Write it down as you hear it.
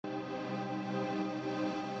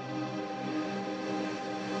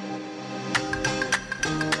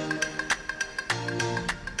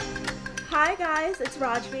guys, it's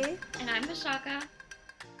Rajvi, And I'm Vishaka.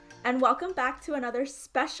 and welcome back to another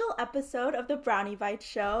special episode of the Brownie Bite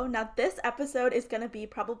Show. Now, this episode is going to be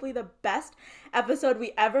probably the best episode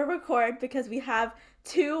we ever record because we have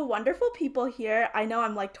two wonderful people here. I know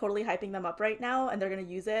I'm like totally hyping them up right now, and they're going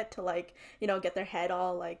to use it to get their head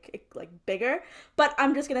all like bigger. But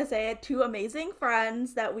I'm just going to say it, two amazing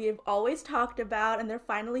friends that we've always talked about, and they're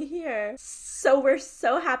finally here. So we're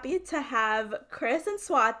so happy to have Chris and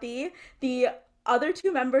Swati, the other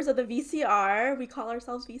two members of the VCR. We call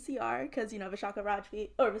ourselves VCR because, Vishaka Rajvi,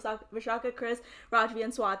 or Vishaka, Chris, Rajvi,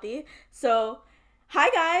 and Swati. So, hi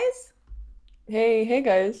guys. Hey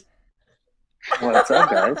guys. What's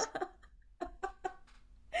up, guys?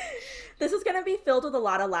 This is gonna be filled with a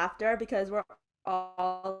lot of laughter because we're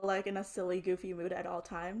all like in a silly, goofy mood at all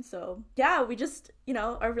times. So yeah, we just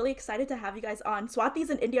are really excited to have you guys on.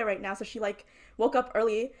 Swati's in India right now, so she like woke up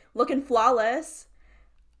early, looking flawless,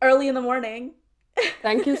 early in the morning.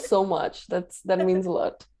 Thank you so much. That means a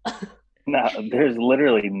lot. No, there's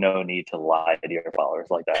literally no need to lie to your followers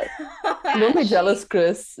like that. Don't be jealous,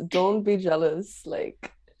 Chris. Don't be jealous.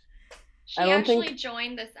 Like, She I don't actually think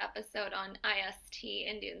joined this episode on IST,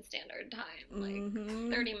 Indian Standard Time,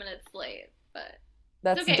 like 30 minutes late, but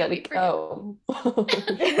that's okay, we forgive. Oh.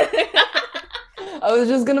 I was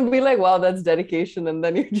just gonna be like, wow, that's dedication, and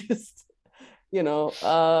then you just,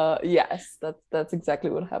 yes, that's exactly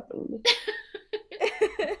what happened.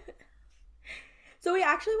 So we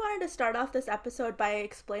actually wanted to start off this episode by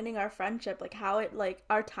explaining our friendship, like how it, like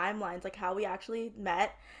our timelines, like how we actually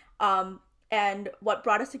met, and what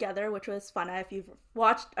brought us together, which was Funna.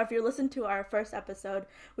 If you listened to our first episode,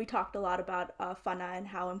 we talked a lot about Funna and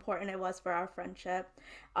how important it was for our friendship.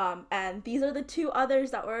 And these are the two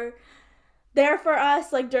others that were there for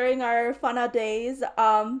us, like during our Funna days.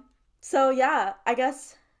 So yeah, I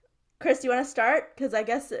guess Chris, do you want to start? Because I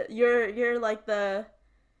guess you're like the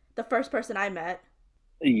first person I met.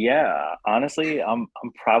 Yeah, honestly, I'm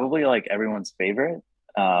probably like everyone's favorite.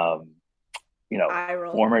 Um, I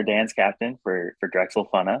roll. Former dance captain for Drexel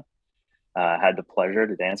Funna. Had the pleasure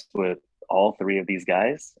to dance with all three of these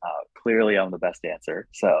guys. Clearly, I'm the best dancer,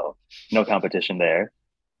 so no competition there.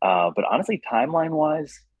 But honestly, timeline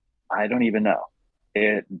wise, I don't even know.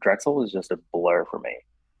 Drexel is just a blur for me.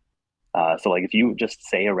 So like, if you just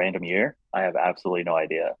say a random year, I have absolutely no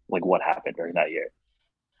idea like what happened during that year.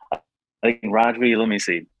 I think Rajvi, let me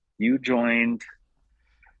see. You joined,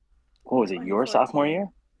 what was it, your sophomore 2014. year?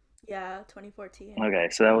 Yeah, 2014. Okay,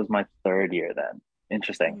 so that was my third year then.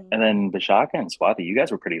 Interesting. Mhm. And then Vishaka and Swati, you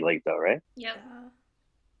guys were pretty late though, right? Yep. Yeah.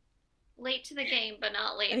 Late to the game, but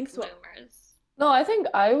not I late think so. bloomers. No, I think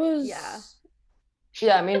I was. Yeah.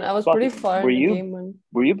 Yeah, I mean, I was pretty Swati, far were in the you game when.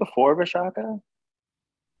 were you before Vishaka?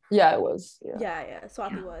 Yeah, I was. Yeah. Yeah,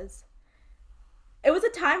 Swati was. It was a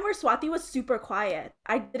time where Swati was super quiet.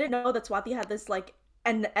 I didn't know that Swati had this like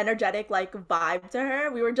an energetic like vibe to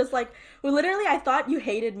her. We were just like, I thought you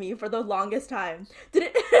hated me for the longest time. Did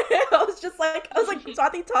it? I was like,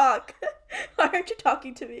 Swati, talk. Why aren't you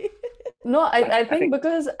talking to me? No, I I think think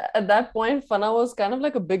because at that point, Fana was kind of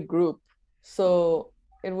like a big group. So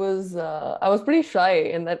it was, I was pretty shy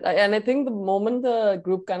in that. And I think the moment the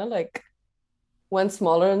group kind of like went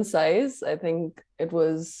smaller in size, I think it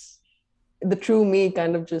was the true me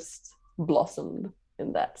kind of just blossomed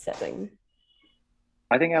in that setting.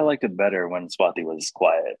 I think I liked it better when Swati was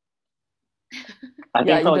quiet. I Yeah, think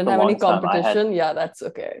for you like didn't the have any longest time I had, competition. Yeah, that's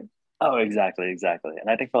okay. oh, exactly. And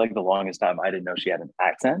I think for like the longest time I didn't know she had an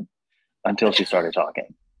accent until she started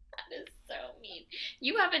talking. That is so mean.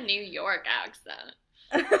 You have a New York accent.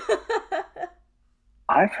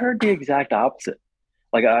 I've heard the exact opposite.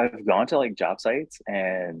 Like I've gone to like job sites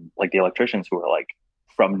and like the electricians who are like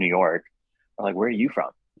from New York are like, "Where are you from?"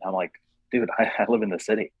 And I'm like, "Dude, I live in the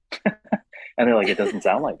city." And they're like, "It doesn't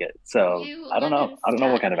sound like it." So You I don't live know. in I don't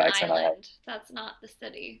know what kind Staten of accent I have. Island. That's not the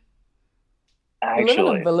city. You live in a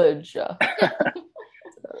Actually, village. Yeah.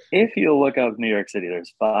 if you look up New York City,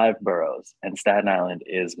 there's five boroughs, and Staten Island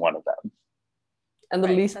is one of them. And the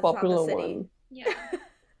Right, least that's not the popular city. one. Yeah.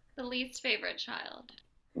 The least favorite child.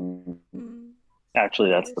 Mm. Actually,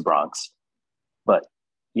 That that's is the Bronx. But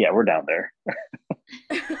yeah, we're down there.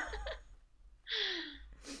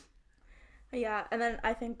 Yeah, and then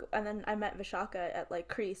I met Vishaka at like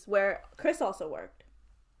Crease, where Chris also worked.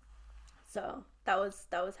 So that was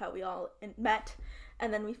how we all met,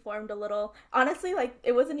 and then we formed a little. Honestly, like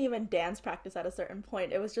it wasn't even dance practice at a certain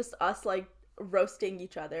point. It was just us like roasting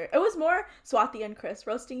each other. It was more Swati and Chris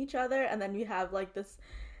roasting each other, and then we have like this.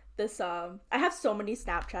 I have so many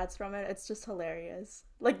Snapchats from it. It's just hilarious.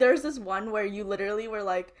 Like there's this one where you literally were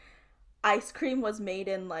like, ice cream was made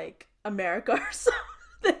in like America or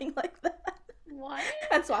something like that. What?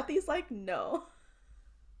 And Swati's like, no.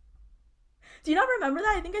 Do you not remember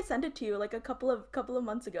that? I think I sent it to you like a couple of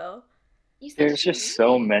months ago. You sent it There's to just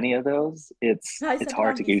so me. many of those. I It's sent it hard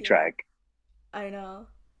on to keep BCMA. track. I know.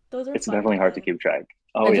 Those are It's fun definitely hard to times. keep track.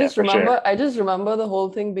 Oh yeah, for sure. I just remember the whole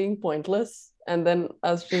thing being pointless, and then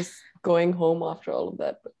us just going home after all of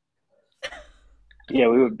that. Yeah,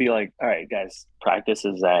 we would be like, all right, guys, practice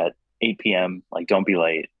is at 8 p.m. Like, don't be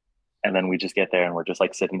late. And then we just get there and we're just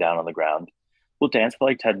like sitting down on the ground. We'll dance for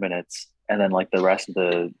like 10 minutes. And then like the rest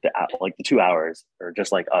of like the 2 hours are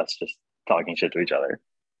just like us just talking shit to each other.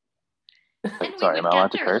 And we Sorry, am would I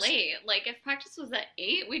allowed get to there curse? late. Like if practice was at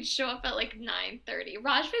 8, we'd show up at like 9:30.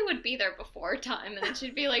 Rajvi would be there before time, and then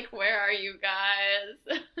she'd be like, "Where are you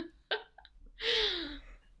guys?"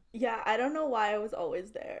 Yeah, I don't know why I was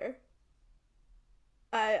always there.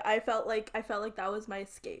 I felt like that was my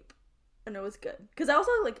escape, and it was good because I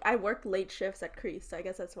also like I worked late shifts at Crease, so I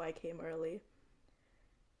guess that's why I came early.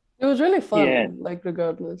 It was really Yeah, fun, like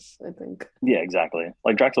regardless, I think. yeah, exactly.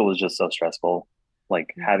 Like Drexel was just so stressful.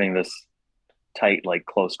 Like having this tight, like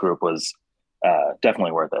close group was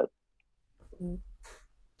definitely worth it. Mm.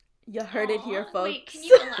 You heard it here, Aw, wait, folks. can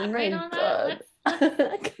you Oh elaborate my on that?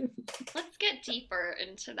 God. Let's get deeper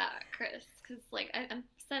into that, Chris, because like I'm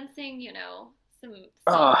sensing, some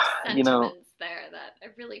Uh, soft you know, sentiments there that I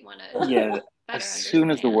really want to yeah, better understand. as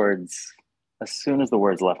soon as the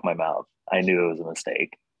words left my mouth, I knew it was a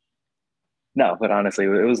mistake. No, but honestly, it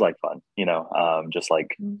was like fun, just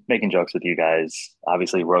like making jokes with you guys,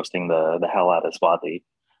 obviously roasting the hell out of Swati.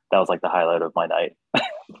 That was like the highlight of my night.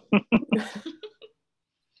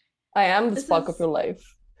 I am the This spark of is your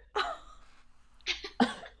life.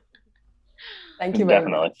 Thank you very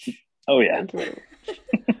Definitely. much. Oh yeah. Thank you very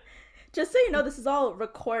much. just so you know, this is all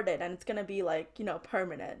recorded and it's gonna be like,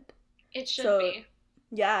 permanent. It should So be.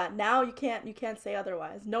 yeah, now you can't say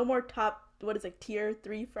otherwise. No more top what is it, tier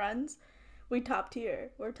 3 friends. We top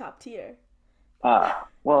tier. We're top tier.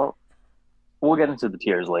 Well, we'll get into the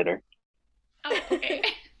tiers later. Oh, okay.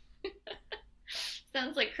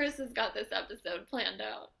 Sounds like Chris has got this episode planned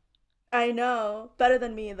out. I know. Better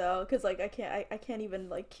than me though, because like I can't even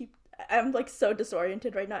like keep I'm like so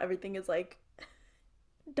disoriented right now. Everything is like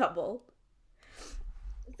double.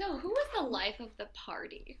 So, who was the life of the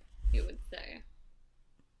party, you would say?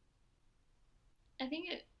 I think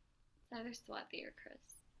it's either Swati or Chris.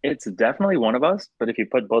 It's definitely one of us, but if you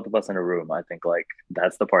put both of us in a room, I think like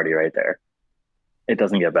that's the party right there. It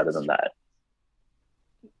doesn't get better That's than that.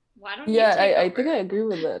 Why don't you Yeah, take I think I over? agree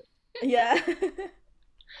with that. yeah.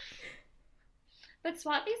 But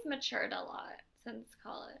Swati's matured a lot since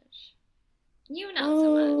college. You not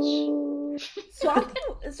so much.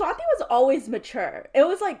 Swati was always mature. It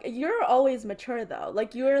was like you're always mature though.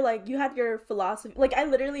 Like you were like you had your philosophy. Like I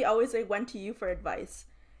literally always like went to you for advice.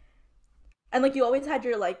 And like you always had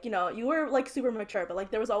your like, you were like super mature, but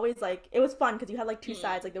like there was always like it was fun because you had like two Hmm.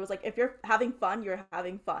 sides. Like there was like if you're having fun, you're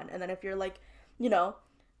having fun. And then if you're like, you know,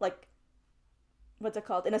 like what's it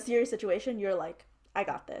called? In a serious situation, you're like, I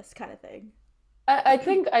got this kind of thing. I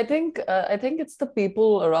think it's the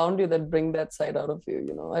people around you that bring that side out of you,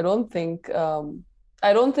 you know. I don't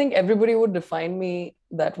think everybody would define me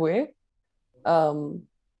that way. Um,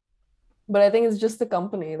 but I think it's just the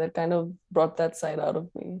company that kind of brought that side out of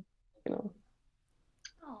me, you know.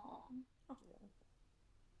 Oh,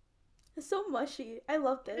 It's so mushy. I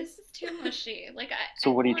love this this. is too mushy. Like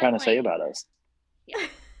So I what are you want trying to say like about us? yeah,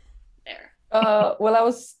 there. Well, I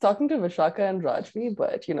was talking to Vishaka and Rajvi,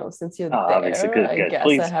 but you know, since you're Obviously, there, good, I good.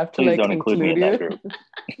 guess I have to Please like don't include me include in that you. group.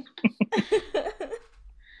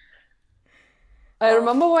 Oh, I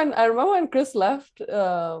remember when Chris left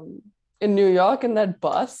in New York in that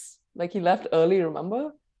bus. Like he left early,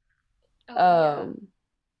 remember? Oh yeah. Um,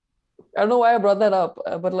 I don't know why I brought that up,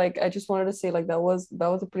 but like I just wanted to say like that was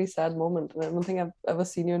a pretty sad moment, and I don't think I've ever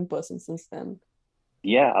seen you in person since then.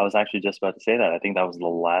 Yeah, I was actually just about to say that. I think that was the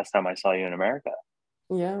last time I saw you in America,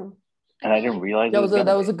 Yeah. I and I feel didn't like realize it was That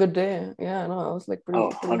gonna was be. a good day. Yeah, no, I was like Oh,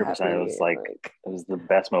 pretty 100%. It happy was and like like it was the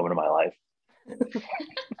best moment of my life.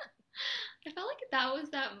 I felt like that was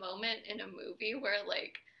that moment in a movie where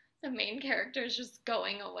like the main character is just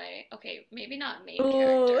going away. Okay, maybe not main ooh.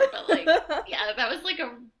 character, but like yeah, that was like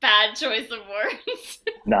a bad choice of words.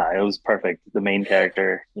 Nah, it was perfect. The main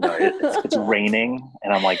character, it's raining,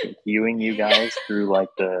 and I'm like viewing you guys through like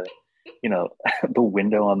you know, the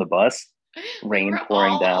window on the bus, We rain were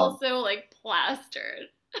pouring all down. also like plastered.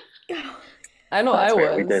 I know I That's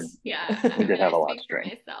fair. We did was. Yeah, we I did mean, have I a lot speak to for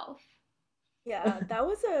drink. myself. Yeah, that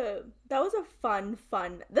was a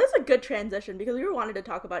fun. That's a good transition because we were wanted to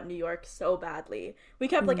talk about New York so badly. We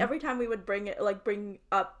kept like Mm. every time we would bring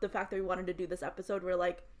up the fact that we wanted to do this episode, we're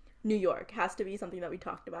like, New York has to be something that we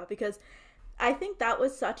talked about because I think that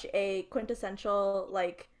was such a quintessential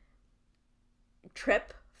like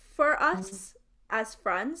trip for Mhm. us as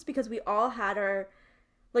friends because we all had our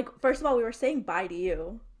like first of all we were saying bye to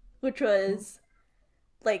you, which was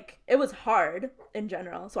like it was hard in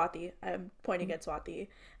general. Swati, I'm pointing at Swati.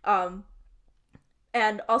 Um,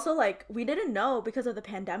 and also like we didn't know because of the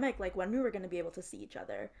pandemic like when we were going to be able to see each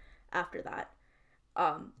other after that.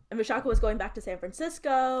 And Vishaka was going back to San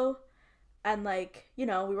Francisco, and like you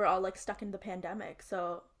know we were all like stuck in the pandemic,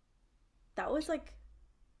 so that was like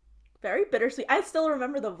very bittersweet. I still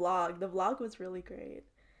remember the vlog. The vlog was really great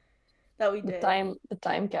that we did, The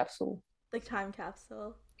time capsule. like time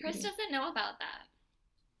capsule. Chris doesn't know about that.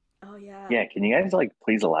 Oh yeah. Yeah, can you guys like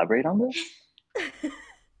please elaborate on this?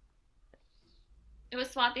 It was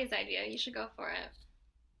Swati's idea. You should go for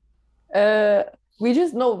it. Uh, we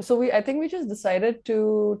just no, so we I think we just decided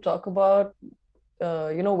to talk about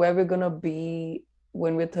where we're gonna be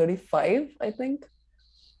when we're 35, I think.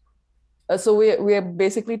 So we are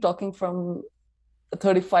basically talking from a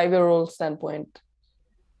 35-year-old standpoint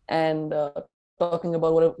and talking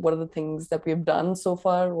about what are the things that we've done so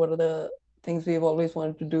far, what are the things we've always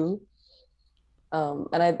wanted to do.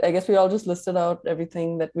 And I guess we all just listed out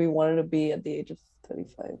everything that we wanted to be at the age of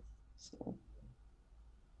 35. So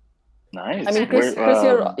Nice. I mean, Okay.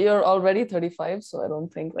 Chris, you're already 35, so I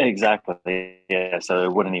don't think like Exactly. Yeah, so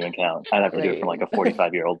it wouldn't even count. I'd have to do it from like a right.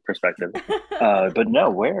 45-year-old perspective. But no,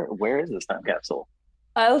 where is this time capsule?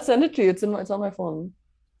 I'll send it to you. It's on my phone.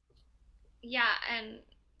 Yeah, and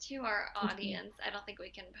to our audience, I don't think we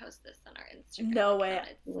can post this on our Instagram No account. way.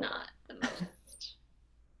 It's not the most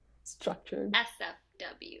Structured.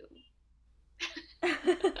 SFW.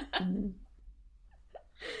 Mhm.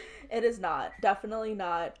 It is not, definitely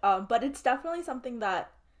not. But it's definitely something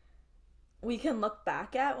that we can look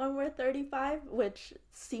back at when we're 35, which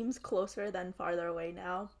seems closer than farther away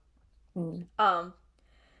now. Mm. Um,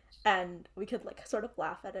 and we could like sort of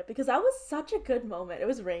laugh at it because that was such a good moment. It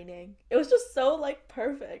was raining. It was just so like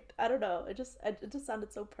perfect. I don't know. It just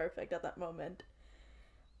sounded so perfect at that moment.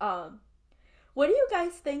 Um, what do you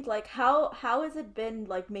guys think? Like, how has it been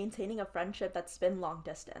like maintaining a friendship that's been long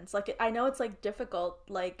distance? Like, I know it's like difficult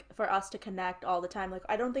like for us to connect all the time. Like,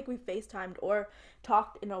 I don't think we FaceTimed or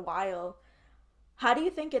talked in a while. How do you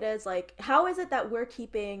think it is? Like, how is it that we're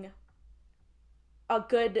keeping a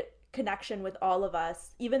good connection with all of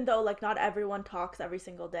us, even though like not everyone talks every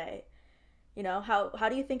single day? You know, how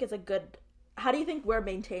do you think it's a good? How do you think we're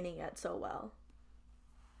maintaining it so well?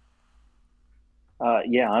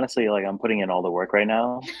 Yeah, honestly, like I'm putting in all the work right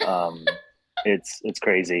now. It's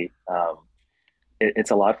crazy.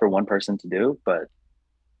 It's a lot for one person to do, but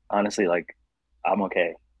honestly, like I'm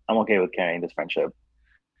okay. I'm okay with carrying this friendship.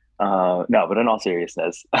 No, but in all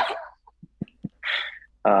seriousness,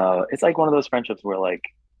 it's like one of those friendships where like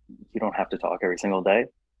you don't have to talk every single day,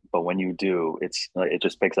 but when you do, it's like it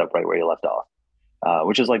just picks up right where you left off,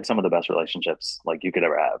 which is like some of the best relationships like you could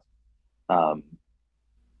ever have. Um,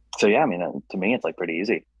 so yeah, I mean, to me, it's like pretty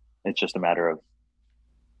easy. It's just a matter of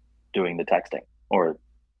doing the texting or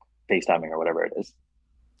FaceTiming or whatever it is.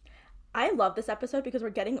 I love this episode because we're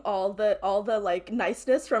getting all the like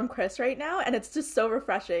niceness from Chris right now, and it's just so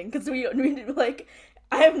refreshing because we like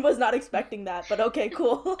I was not expecting that, but okay,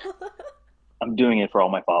 cool. I'm doing it for all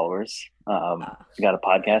my followers. Ah, I got a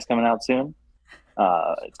podcast coming out soon.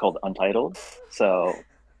 It's called Untitled. So,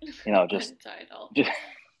 just Untitled. just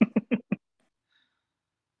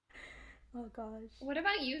oh gosh. What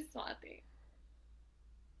about you, Swati?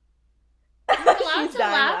 You're allowed She's to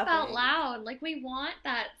dying laugh out laughing. loud. Like we want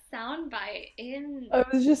that soundbite in I was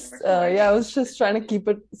the just recording. I was just trying to keep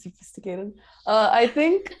it sophisticated. I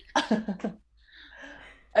think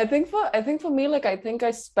I think for me, like I think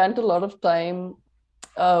I spent a lot of time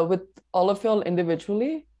with all of y'all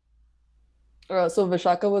individually. So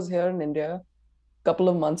Vishaka was here in India a couple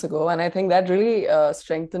of months ago, and I think that really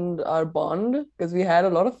strengthened our bond because we had a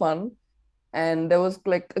lot of fun, and there was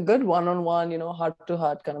like a good one-on-one, heart to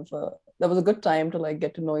heart kind of there was a good time to like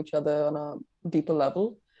get to know each other on a deeper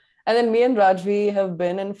level. And then me and Rajvi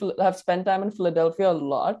have spent time in Philadelphia a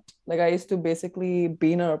lot. Like I used to basically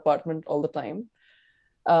be in her apartment all the time.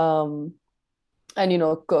 Um, and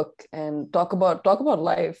cook and talk about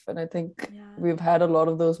life. And I think Yeah. we've had a lot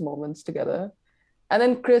of those moments together. And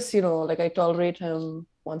then Chris, like I tolerate him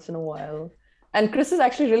once in a while. And Chris is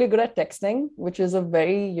actually really good at texting, which is a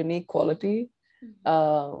very unique quality.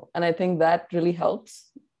 And I think that really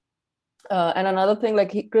helps. And another thing,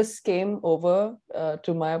 like Chris came over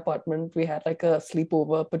to my apartment. We had like a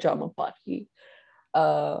sleepover pajama party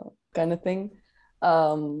uh, kind of thing,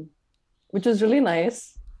 which was really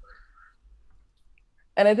nice.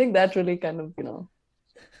 And I think that really kind of,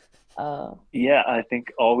 uh, Yeah, I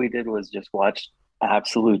think all we did was just watch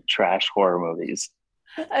absolute trash horror movies.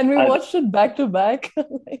 and we I watched it back to back.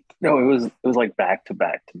 Like, No, it was like back to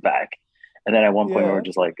back to back. And then at one point we were yeah.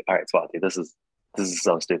 just like, all right, Swati, this is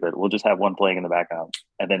so stupid. We'll just have one playing in the background.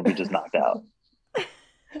 And then we just knocked out.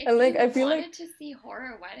 If And like you I feel like wanted to see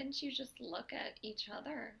horror, why didn't you just look at each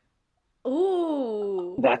other?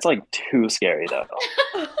 Ooh. That's like too scary though.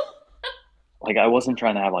 Like I wasn't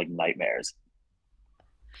trying to have like nightmares.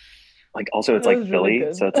 Like also it it's like was really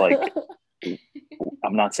Philly, so good. it's like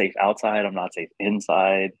I'm not safe outside, I'm not safe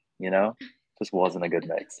inside, you know? Just wasn't a good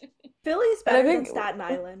mix. Philly's And I better than think Staten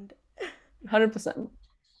Island. 100%.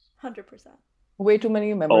 100%. Way too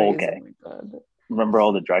many Oh, memories. Oh okay. my God. Remember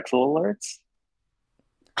all the Drexel alerts?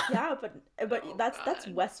 Yeah, but Oh that's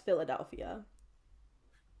God. West Philadelphia.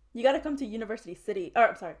 You got to come to University City, or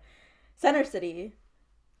I'm sorry, Center City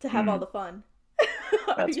to have all Mm, the fun.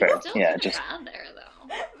 Are that's you fair. Still Yeah, too just bad there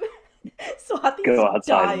though. Swati's go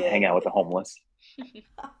outside and hang out with dying. the homeless.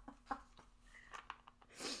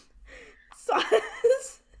 Swat-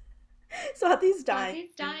 Swati's dying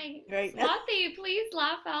Swati's dying. right now. Swati, please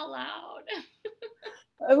laugh out loud.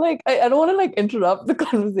 I'm like, I don't want to like interrupt the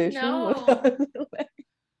conversation, No. but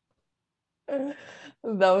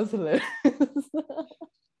that was hilarious.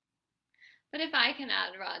 But if I can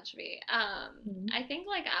add, Rajvi, Mhm. I think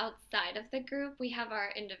like outside of the group, we have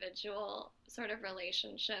our individual sort of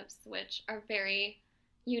relationships, which are very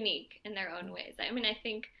unique in their own ways. I mean, I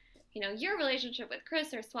think, your relationship with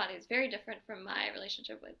Chris or Swati is very different from my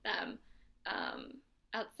relationship with them um,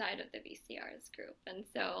 outside of the VCR's group. And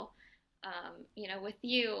so, with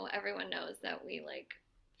you, everyone knows that we like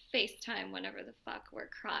FaceTime whenever the fuck we're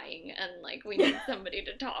crying and like we need somebody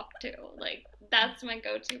to talk to. Like that's my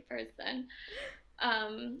go-to person.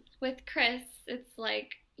 With Chris, it's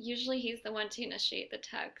like usually he's the one to initiate the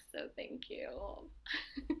text, so thank you.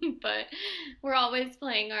 But we're always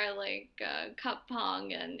playing our like cup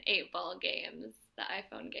pong and 8 ball games, the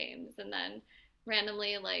iPhone games, and then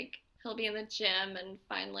randomly like he'll be in the gym and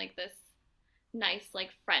find like this nice like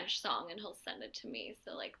French song and he'll send it to me.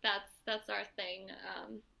 So like that's our thing.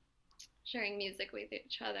 Sharing music with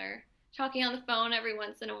each other, talking on the phone every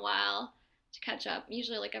once in a while to catch up,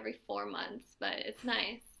 usually like every 4 months, but it's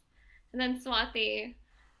nice. And then Swati,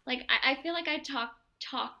 like I feel like I talk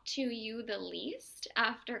to you the least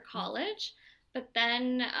after college, but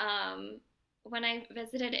then when I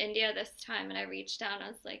visited India this time and I reached out, I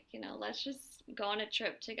was like, let's just go on a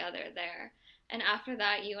trip together there. And after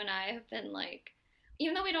that, you and I have been like,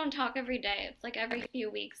 even though we don't talk every day, it's like every few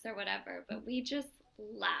weeks or whatever, but we just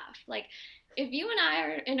laugh. Like, if you and I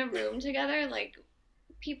are in a room together, like,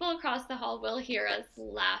 people across the hall will hear us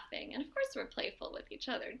laughing. And of course, we're playful with each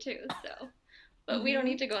other too, so. But we don't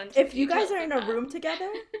need to go into If you guys details are of in a that. room together,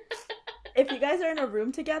 if you guys are in a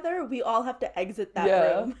room together, we all have to exit that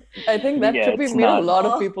Yeah, room. I think that Yeah, trip we it's made a not lot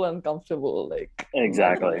of All people uncomfortable. Like,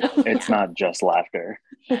 exactly. It's Yeah. not just laughter.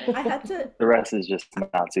 I had to The rest is just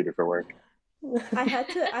not suited for work. I had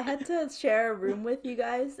to share a room with you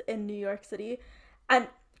guys in New York City. And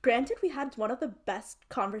granted we had one of the best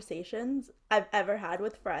conversations I've ever had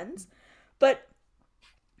with friends, but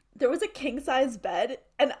there was a king size bed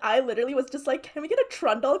and I literally was just like, "Can we get a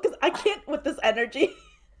trundle cuz I can't with this energy."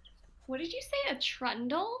 What did you say? A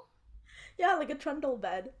trundle? Yeah, like a trundle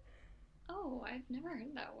bed. Oh, I've never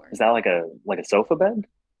heard that Is word. that like a sofa bed?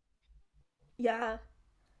 Yeah.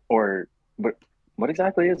 Or what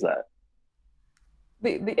exactly is that?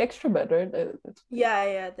 the extra bed, right?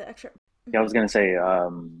 Yeah, the extra. Yeah, I Mhm. was gonna say,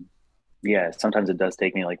 yeah, sometimes it does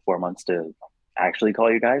take me like 4 months to actually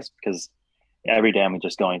call you guys because every day I'm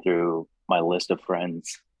just going through my list of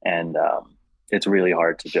friends and it's really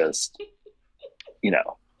hard to just, you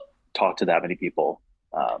know, talk to that many people.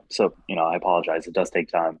 So, I apologize. It does take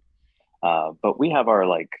time. But we have our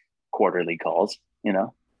like quarterly calls.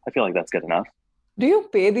 I feel like that's good enough. Do you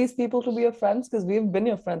pay these people to be your friends? Because we've been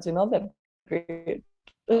your friends. You're not that great.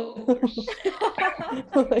 Oh shit.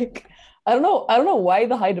 Like, I don't know why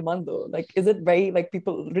the high demand though. Like, is it very like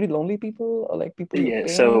people, really lonely people, or like people you're Yeah,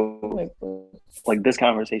 paying? so like this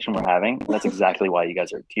conversation we're having, that's exactly why you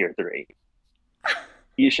guys are tier three.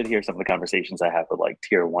 You should hear some of the conversations I have with like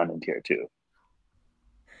tier one and tier two.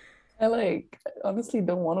 I like honestly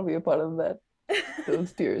don't want to be a part of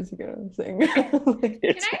those tiers. You know what I'm saying? Like, Can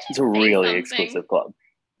It's I it's a just say really something? exclusive club.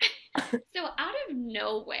 So out of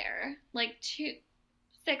nowhere, like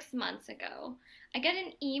 6 months ago, I get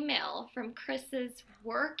an email from Chris's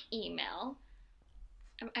work email.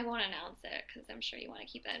 I won't announce it because I'm sure you want to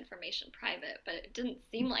keep that information private, but it didn't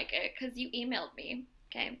seem like it because you emailed me.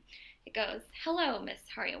 Okay. It goes, "Hello, Miss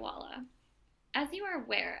Hariawala. As you are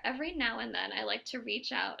aware, every now and then I like to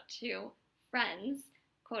reach out to friends,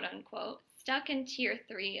 quote unquote, stuck in tier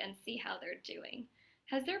 3 and see how they're doing.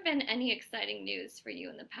 Has there been any exciting news for you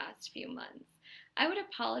in the past few months? I would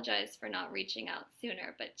apologize for not reaching out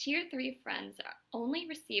sooner, but tier 3 friends only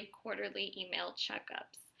receive quarterly email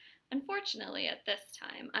checkups. Unfortunately, at this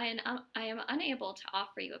time, I am unable to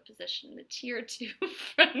offer you a position in the tier 2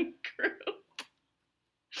 friend group.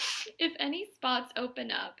 If any spots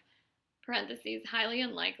open up, parentheses, highly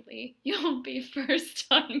unlikely, you'll be first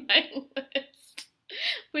on my list.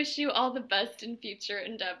 Wish you all the best in future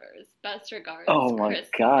endeavors. Best regards, Oh my Chris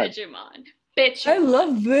God. Bidjumon. I Bidjumon.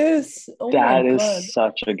 love this. Oh That my is God.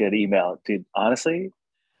 such a good email, dude. Honestly,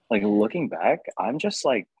 like looking back, I'm just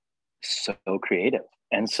like so creative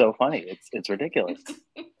and so funny. It's ridiculous.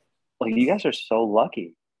 Like you guys are so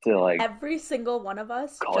lucky to like Every single one of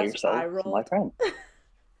us call just eye yourself my rolled. friend.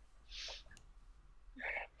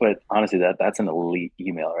 But honestly, that's an elite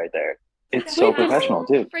email right there. It's so How professional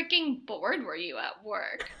too. freaking bored were you at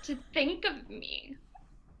work to think of me?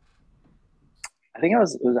 I think it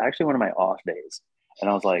was actually one of my off days, and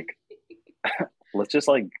I was like, let's just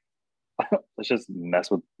mess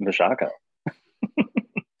with Vishaka.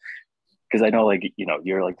 Because I know, like, you know,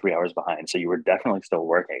 you're like 3 hours behind, so you were definitely still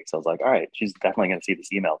working. So I was like, all right, she's definitely going to see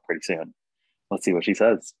this email pretty soon. Let's see what she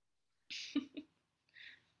says.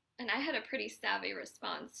 And I had a pretty savvy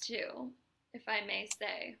response too, if I may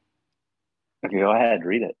say. Okay, go ahead,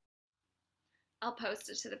 read it. I'll post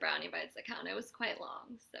it to the Brownie Bites account. It was quite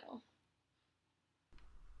long, so.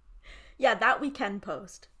 Yeah, that we can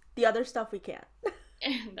post. The other stuff we can't.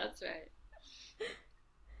 That's right.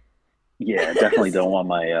 Yeah, definitely don't want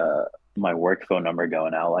my work phone number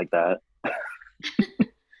going out like that.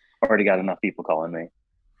 Already got enough people calling me.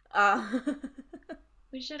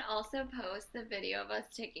 We should also post the video of us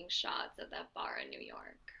taking shots at that bar in New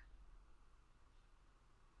York.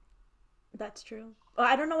 That's true. Oh,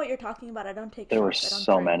 I don't know what you're talking about. I don't take There were shots. I don't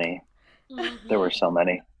so drink. many. Mm-hmm. There were so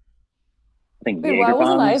many. I think Wait, Jaeger why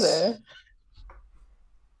wasn't I bombs, there?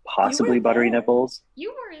 possibly You were buttery there. nipples,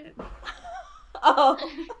 You were. Oh.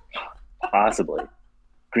 possibly.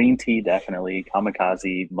 Green tea, definitely.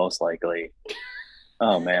 Kamikaze, most likely.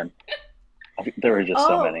 Oh man, there were just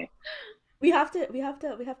so Oh. many. We have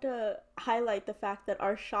to highlight the fact that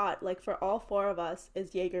our shot, like for all four of us,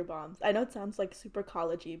 is Jaeger bombs. I know it sounds like super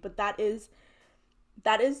collegey, but that is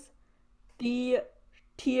the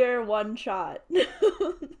tier 1 shot. If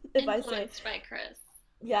I say, Influenced by Chris.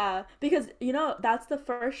 yeah, because you know that's the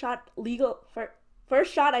first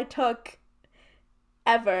shot I took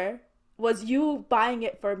ever was you buying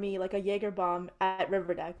it for me like a Jaeger bomb at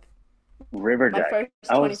Riverdeck. River My Deck. first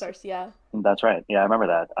I was. 21st, yeah. That's right. Yeah, I remember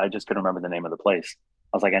that. I just couldn't remember the name of the place.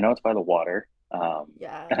 I was like, I know it's by the water.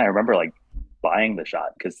 Yeah. And I remember like buying the shot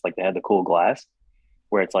because like they had the cool glass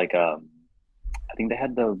where it's like I think they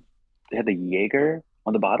had the Jaeger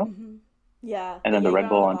on the bottom Hmm. Yeah, and the then the Jaeger Red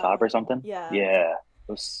Bull on the on top or bottom. something. Yeah. Yeah,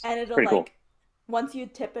 it was And it'll pretty cool. like once you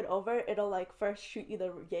tip it over, it'll like first shoot you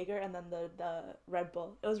the Jaeger and then the Red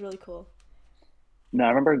Bull. It was really cool. No, I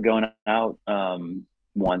remember going out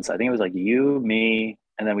once. I think it was like you, me,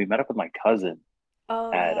 and then we met up with my cousin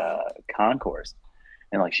Oh at yeah. Concourse,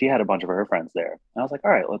 and like she had a bunch of her friends there. And I was like,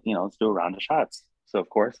 all right, let's do a round of shots. So of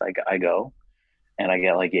course I go and I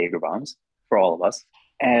get like Jaeger bombs for all of us,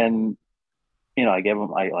 and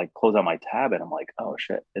I like close out my tab and I'm like, oh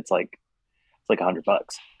shit, it's like $100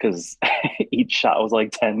 because each shot was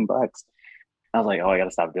like $10. I was like, oh, I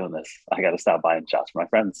gotta stop doing this. I gotta stop buying shots for my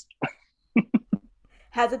friends.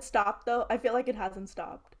 Has it stopped though? I feel like it hasn't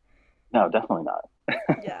stopped. No, definitely not.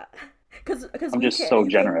 Yeah. Cuz I'm we just came, so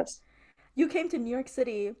generous. you came to New York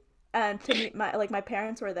City and to meet my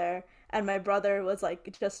parents were there and my brother was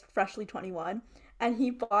like just freshly 21 and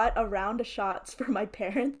he bought a round of shots for my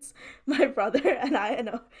parents, my brother and I and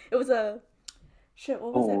it was a shit,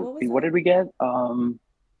 what was it? Oh, What was what it? did we get?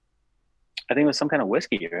 I think it was some kind of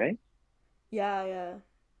whiskey, right? Yeah, yeah.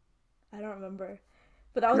 I don't remember.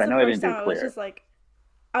 But that Because was I the know I first didn't do time I was clear. just like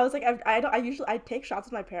I was like I don't I usually I take shots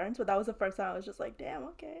with my parents, but that was the first time I was just like, "Damn,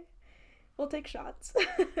 okay. We'll take shots."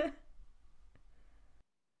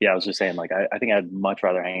 Yeah, I was just saying, like, I think I'd much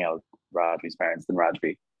rather hang out with Rajvi's parents than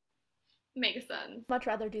Rajvi. Makes sense. Much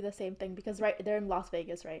rather do the same thing because right they're in Las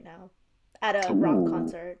Vegas right now at a rock Ooh,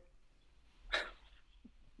 concert.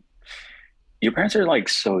 your parents are like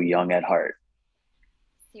so young at heart.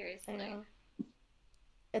 I Seriously. know.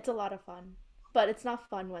 It's a lot of fun. But it's not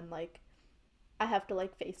fun when like I have to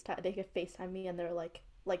like FaceTime they could FaceTime me and they're like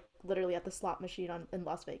literally at the slot machine on in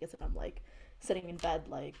Las Vegas and I'm like sitting in bed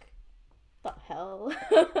like the hell.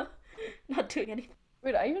 Not doing anything.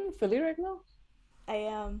 Wait, are you in Philly right now? I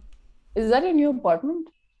am. Is that your new apartment?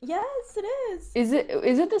 Yes, it is. Is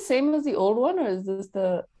it the same as the old one, or is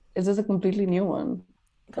this a completely new one?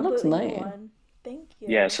 That looks Completely new nice. one. Thank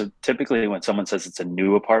Yeah, you. so typically when someone says it's a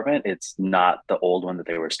new apartment, it's not the old one that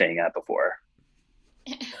they were staying at before.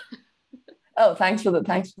 Oh, thanks for the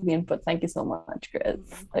input. Thank you so much, Chris.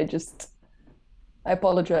 I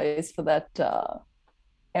apologize for that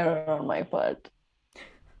error on my part.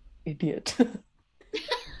 Idiot.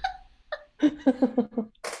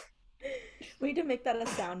 We need to make that a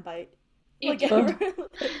sound bite. Like, Idiot.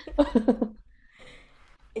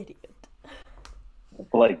 idiot.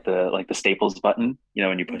 Like the Staples button,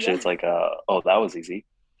 when you push it, Yeah. it's like oh, that was easy.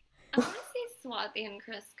 I want to see Swati and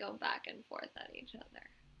Chris go back and forth at each other.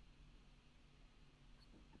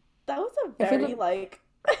 That was a I feel very like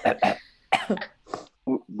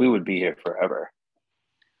We would be here forever.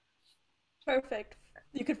 perfect.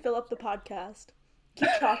 You could fill up the podcast. Keep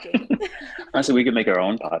talking. Honestly, we could make our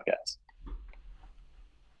own podcast.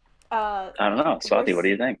 uh I don't know, Swati, what do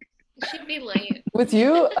you think? She'd be late. With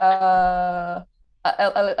you, I'll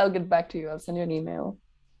get back to you. I'll send you an email.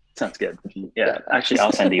 Sounds good. Yeah, actually,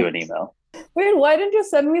 I'll send you an email. Wait, why didn't you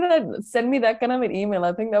send me that kind of an email?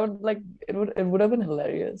 I think that would it would have been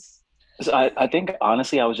hilarious. So I think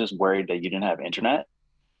honestly, I was just worried that you didn't have internet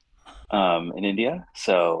in India.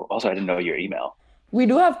 So also, I didn't know your email. We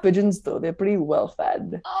do have pigeons though. They're pretty well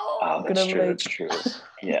fed. Oh, Could that's have, true. like- That's true.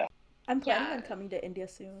 Yeah. I'm planning Yeah. on coming to India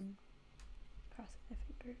soon. Crossing my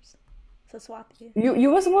fingers. So Swati.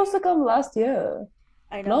 You were supposed to come last year.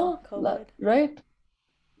 I know, No? COVID. Right?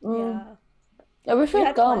 Yeah. I wish We I'd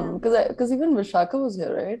had come plans. because even Vishaka was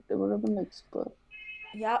here, right? It would have been like super.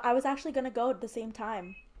 Yeah, I was actually gonna go at the same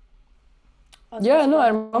time. I was Yeah, supposed to no, go I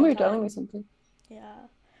at the remember you same telling time. me something. Yeah.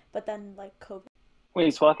 But then like COVID.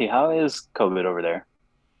 Wait, Swati, how is COVID over there?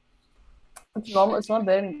 It's normal. It's not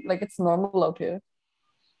there. Like it's normal out here,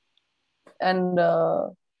 and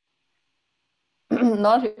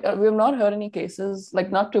not we have not heard any cases. Like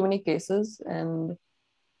not too many cases, and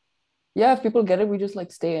yeah, if people get it, we just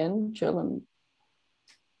like stay in, chill, and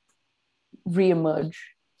re-emerge.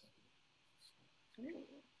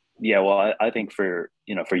 Yeah, well, I think for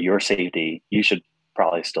your safety, you should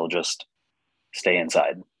probably still just stay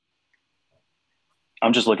inside.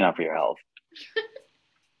 I'm just looking out for your health.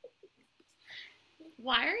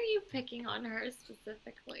 Why are you picking on her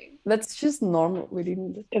specifically? That's just normal. We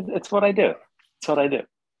didn't. It's what I do. It's what I do.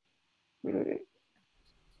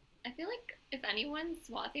 I feel like if anyone,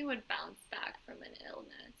 Swati would bounce back from an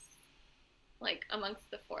illness, like amongst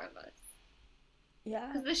the four of us. Yeah.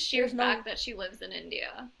 Because the sheer There's no- fact that she lives in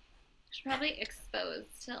India, she's probably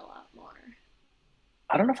exposed to a lot more.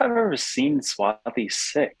 I don't know if I've ever seen Swati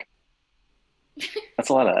sick. That's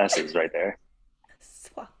a lot of S's right there.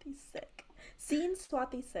 Swati sick. Seen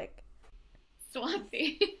Swati sick.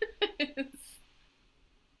 Swati is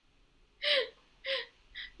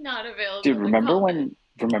not available. Dude, to remember comment.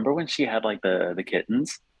 when she had like the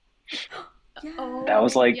kittens? Yeah. Oh, That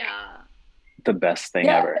was like yeah. the best thing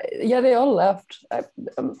Yeah, ever. yeah, they all left.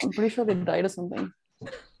 I'm pretty sure they died or something.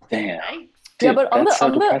 Damn. Yikes. Yeah, Dude, but on that's so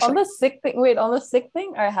on depressing. the sick thing, wait, on the sick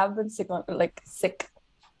thing, I have been sick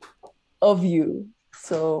of you.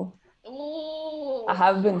 So Oh. I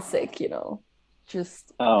have been sick,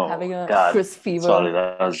 just Oh, having a God. Chris fever. Swati,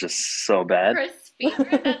 that was just so bad. Chris fever?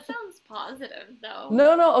 That sounds positive, though.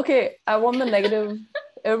 No, okay. I want the negative.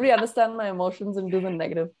 Everybody understand my emotions and do the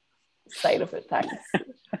negative side of it. Thanks.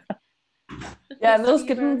 Yeah, and those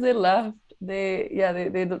Fever. kittens, they left. They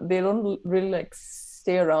don't really like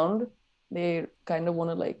stay around. They kind of want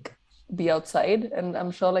to like be outside, and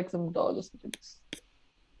I'm sure like some dog or something.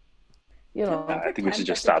 I think we should Pretend just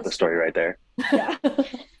that stop they're the story right there. Yeah.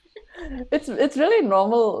 It's really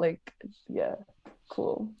normal. Like, yeah,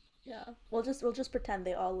 cool. Yeah. We'll just pretend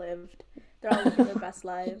they all lived. They're all living their best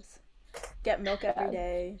lives. Get milk every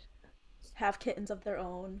day. Have kittens of their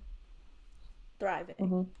own. Thriving.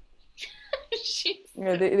 Mhm. She's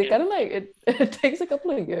Yeah, they kind of like it. It takes a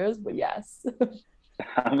couple of years, but yes.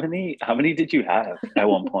 How many did you have at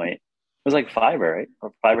one point? It was like 5, right?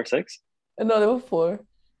 Or 5 or 6? No, there were 4.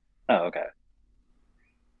 Oh, okay.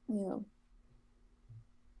 Yeah.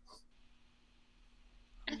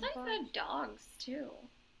 I thought you had dogs too.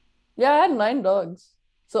 Yeah, I had 9 dogs.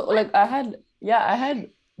 So like I had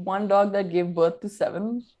one dog that gave birth to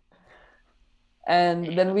 7,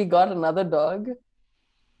 and then we got another dog.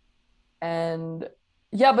 And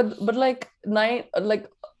yeah, but like 9, like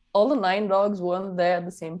all the 9 dogs weren't there at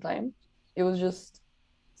the same time. It was just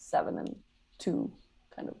 7 and 2,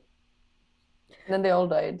 kind of. And then they all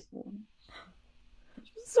died.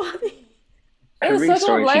 Swati. It's a Every circle of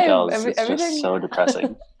story she life. tells, it's Everything. just so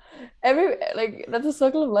depressing. Like that's a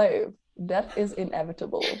circle of life. Death is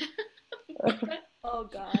inevitable. Oh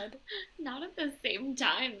God. Not at the same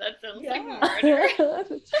time. That sounds Yeah. like murder.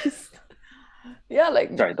 Just- yeah,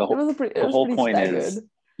 like Sorry, the it was the whole pretty point staggered. is,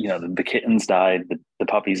 the kittens died, the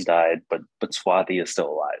puppies died, but Swati is still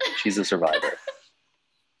alive. She's a survivor.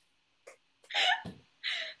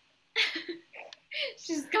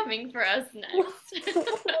 She's coming for us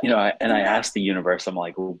next. I asked the universe, I'm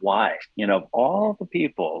like, well, why? Of all the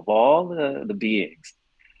people, of all the beings,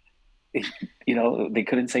 they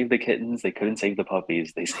couldn't save the kittens, they couldn't save the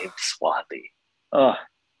puppies, they saved Swati. Oh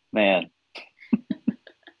man.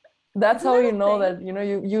 That's Isn't how that you a know thing? that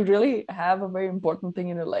you really have a very important thing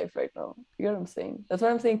in your life right now. You get what I'm saying? That's what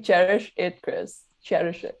I'm saying. Cherish it, Chris.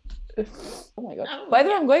 Cherish it. Oh my God. Oh, By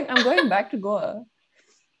the way, yeah. I'm going back to Goa.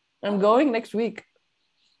 I'm Oh. going next week.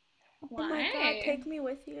 Oh my God, Why? take me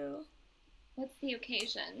with you. What's the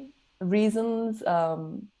occasion? Reasons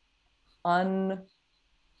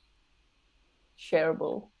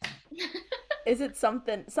unshareable. Is it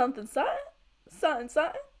something? Something?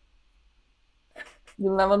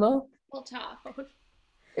 You'll never know. We'll talk.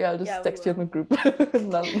 Yeah, I'll just Yeah, we text you in will. the group.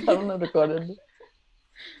 None not recorded.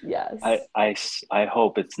 Yes. I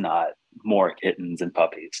hope it's not more kittens and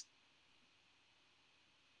puppies.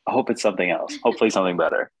 I hope it's something else. Hopefully something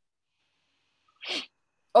better.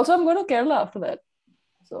 Also, I'm going to Kerala after that.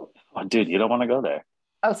 So Oh, dude, you don't want to go there.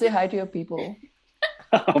 I'll say hi to your people.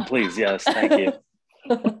 Oh, please, yes, thank you.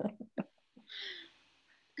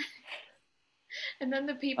 And then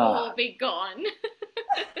the people will be gone.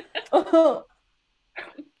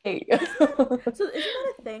 Hey. So isn't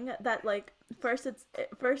that a thing that like first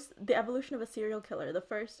the evolution of a serial killer? The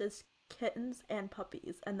first is kittens and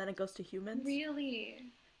puppies, and then it goes to humans. Really?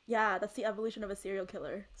 Yeah, that's the evolution of a serial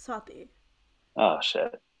killer. Swati. Oh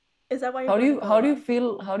shit. Is that why you're How do going you to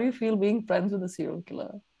how do you Goa? feel being friends with a serial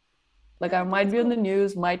killer? Like I I think might it's be on the cool.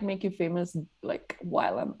 news, might make you famous like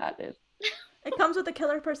while I'm at it. It comes with a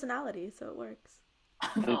killer personality, so it works.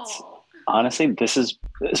 It's Oh. honestly, this is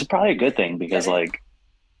probably a good thing because Get it? like,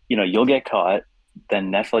 you'll get caught,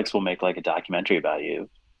 then Netflix will make like a documentary about you,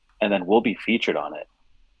 and then we'll be featured on it.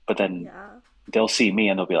 But then Yeah. they'll see me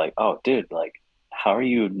and they'll be like, "Oh, dude, like, how are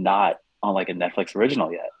you not on like a Netflix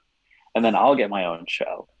original yet?" And then I'll get my own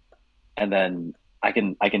show, and then I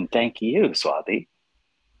can thank you, Swati,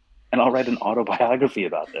 and I'll write an autobiography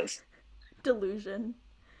about this. Delusion.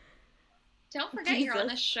 Don't forget you're on a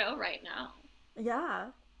Jesus. show right now. Yeah.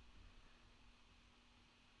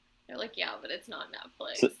 They're like, yeah, but it's not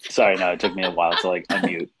Netflix. Sorry, no, it took me a while to like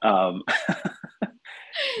unmute.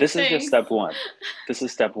 This is just Thanks. step one. This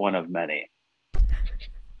is step one of many.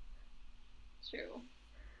 True.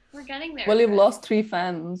 We're getting there. Well, you've Chris. lost 3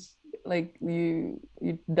 fans. Like you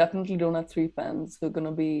definitely don't have 3 fans who are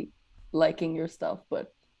gonna be liking your stuff,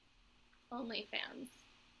 but Only fans.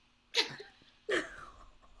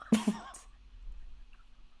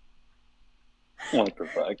 What the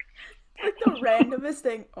fuck? Like the randomest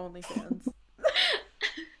thing. OnlyFans. You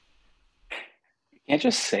can't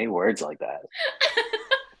just say words like that.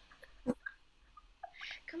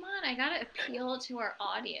 Come on, I gotta appeal to our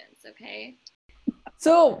audience, okay?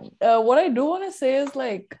 so what I do want to say is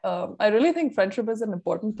like I really think friendship is an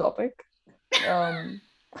important topic. 'Cause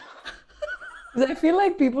I feel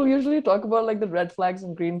like people usually talk about like the red flags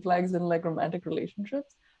and green flags in like romantic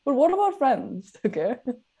relationships, but what about friends? Okay,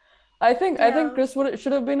 I think Yeah. Chris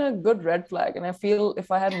should have been a good red flag, and I feel if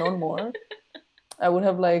I had known more, I would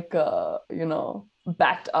have like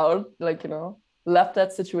backed out, like left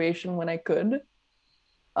that situation when I could.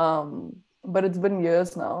 But it's been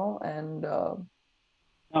years now, and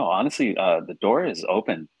No, honestly, the door is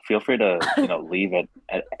open. Feel free to leave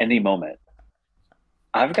at any moment.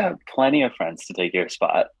 I've got plenty of friends to take your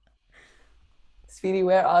spot. Sweetie,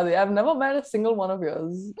 where are they? I've never met a single one of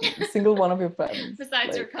yours, single one of your friends.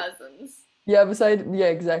 Besides your Like, cousins. yeah,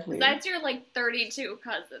 exactly. Besides your like 32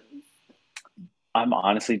 cousins. I'm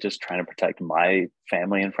honestly just trying to protect my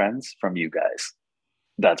family and friends from you guys.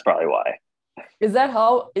 That's probably why. Is that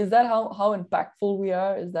how impactful we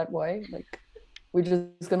are? Is that why? Like we're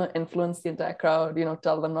just gonna influence the entire crowd,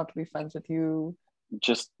 tell them not to be friends with you.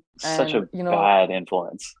 Just such a And bad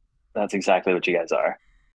influence. That's exactly what you guys are.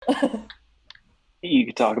 You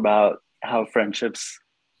could talk about how friendships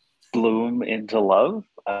bloom into love.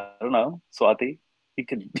 I don't know, Swati. You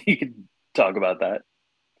could talk about that.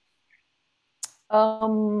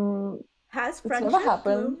 Has It's never friendship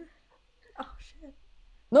happened. bloomed? Oh shit.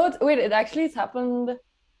 No, it's happened.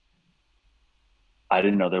 I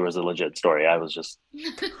didn't know there was a legit story. I just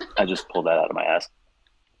pulled that out of my ass.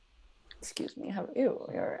 Excuse me,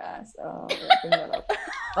 your ass. Yeah, bring that up.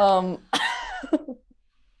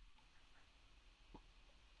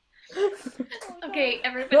 Okay,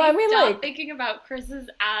 everybody, No, I mean, stop like, thinking about Chris's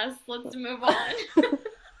ass. Let's move on.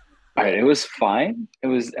 All right, it was fine.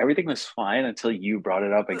 Everything was fine until you brought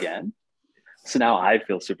it up again. So now I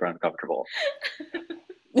feel super uncomfortable.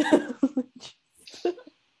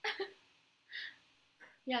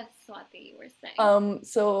 Yes, Swati, you were saying.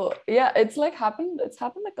 So yeah, it's happened. It's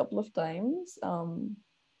happened a couple of times.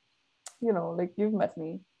 Like you've met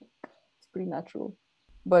me. It's pretty natural.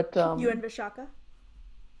 But You and Vishaka?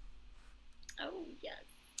 Oh, yes.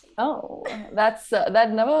 oh,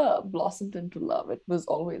 that never blossomed into love. It was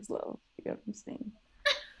always love. You know what I'm saying?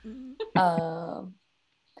 Mhm.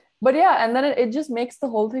 But yeah, and then it just makes the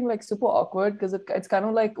whole thing like super awkward because it's kind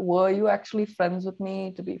of like, were you actually friends with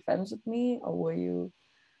me to be friends with me, or were you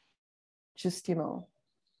just,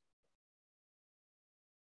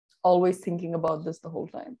 always thinking about this the whole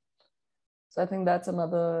time? So I think that's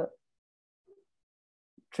another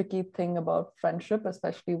tricky thing about friendship,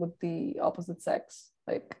 especially with the opposite sex.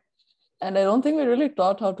 Like, and I don't think we really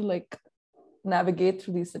taught how to like navigate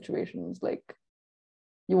through these situations. Like,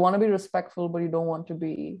 you want to be respectful, but you don't want to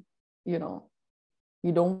be, you know,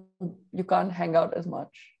 you can't hang out as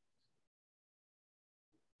much.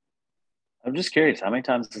 I'm just curious, how many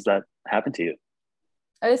times has that happened to you?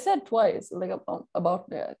 I said twice, like about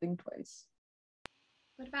yeah, I think twice.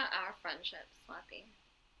 What about our friendship, Swati?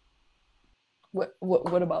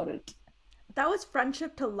 What about it? That was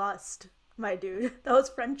friendship to lust, my dude. That was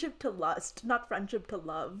friendship to lust, not friendship to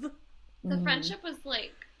love. The friendship was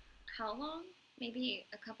like, how long? Maybe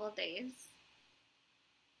a couple of days?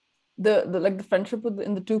 The like the friendship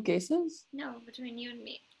in the two cases? No, between you and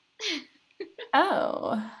me.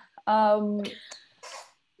 Oh,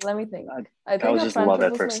 let me think. I That think was our just love friendship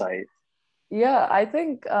at was first like, sight. yeah, I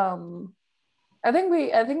think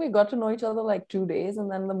we got to know each other like 2 days, and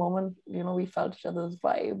then the moment we felt each other's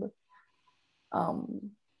vibe,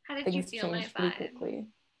 um, How did you things feel my changed pretty vibe? quickly.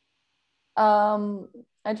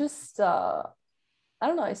 I just I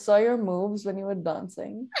don't know. I saw your moves when you were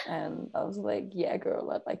dancing, and I was like, "Yeah, girl,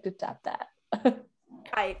 I'd like to tap that."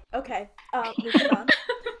 Right, okay. Moving on.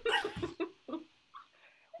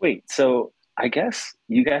 Wait, so I guess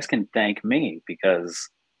you guys can thank me because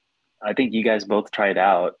I think you guys both tried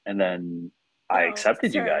out and then I No,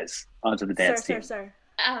 accepted you sir. guys onto the Sir, dance sir, team. sir.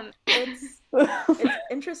 Um, It's it's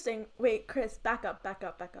interesting. Wait, Chris, back up, back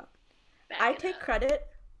up, back up. back I it take up. credit,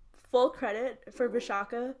 full credit for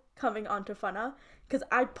Vishaka coming onto Funna because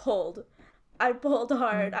I pulled. I pulled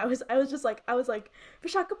hard. I was just like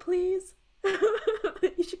Vishaka, please.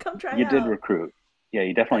 You should come try You did out. recruit. Yeah,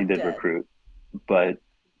 you I definitely did did. recruit. But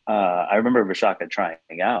I remember Vishaka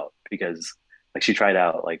trying out because like she tried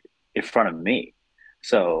out like in front of me.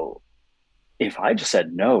 So if I just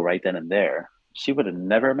said no right then and there, she would have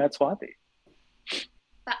never met Swati.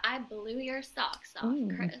 But I blew your socks off,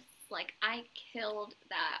 Mm. Chris. Like, I killed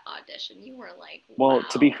that audition. You were like, Well,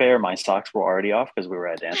 to be wow. fair, my socks were already off because we were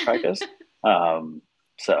at dance practice.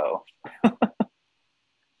 So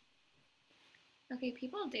Okay,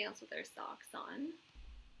 people dance with their socks on.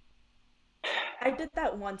 I did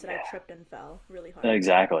that once and I yeah, tripped and fell really hard.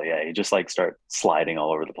 exactly. Yeah, you just like start sliding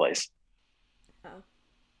all over the place. Oh,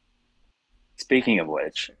 Speaking of that's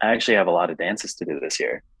which, true. I actually have a lot of dances to do this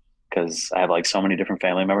year because I have like so many different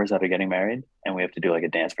family members that are getting married, and we have to do like a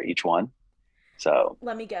dance for each one. So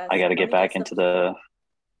Let me I guess. got to Let get me back guess into the.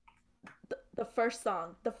 the first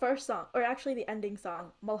song, or actually the ending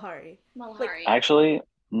song, Malhari. Like, Malhari. Actually,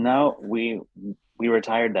 no, we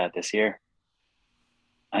retired that this year.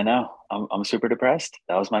 I know. I'm super depressed.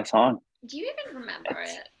 That was my song. Do you even remember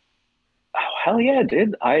It's it? oh hell yeah,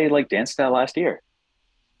 dude! I like danced that last year.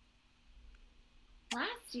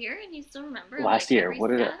 Last year, and you still remember like Last year, every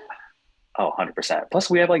what did it? step? Oh, 100%. Plus,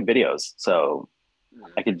 we have like videos, so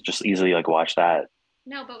I Hmm. could just easily like watch that.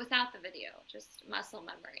 No, but without the video, just muscle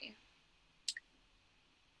memory.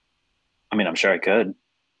 I mean, I'm sure I could.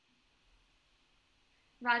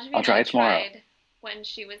 Rajvi I'll and I try it tomorrow. tried when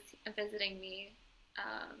she was visiting me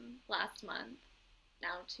last month,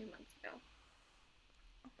 now 2 months ago.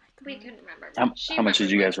 oh my We god. couldn't remember How, much. She how much did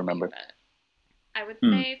remembered you way guys more than me, remember? but I would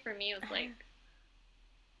Hmm. say for me it was like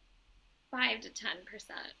 5 to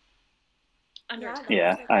 10% under Yeah, that 10. Yeah,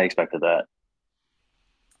 was like I expected that.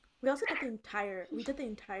 we also did the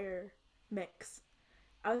entire mix.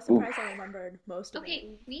 I was Oof. surprised I remembered most of it.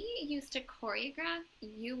 Okay, we used to choreograph.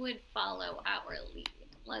 You would follow our lead.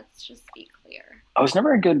 Let's just be clear. I was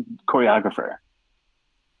never a good choreographer.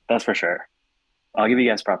 That's for sure. I'll give you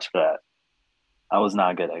guys props for that. I was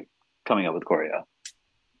not good at coming up with choreo.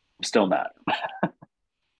 I'm still not.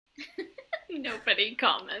 Nobody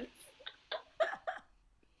comments.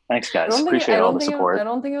 Thanks, I guys. don't think Appreciate all the I support.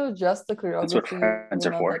 don't think it was just the That's what choreography friends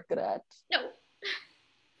we're are not for. that good at. No.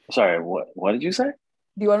 Sorry, what did you say?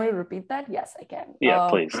 Do you want me to repeat that? Yes, I can. Yeah,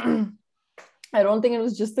 please. I don't think it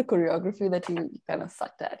was just the choreography that you kind of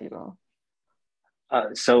sucked at, you know.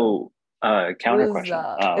 Counter question.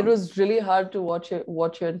 It was really hard to watch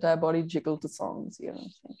your entire body jiggle to songs, you know.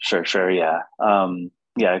 Sure, yeah.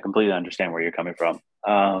 Yeah, I completely understand where you're coming from.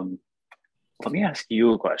 Let me ask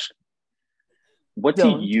you a question. What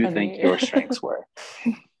do you think your strengths were?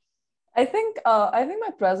 I think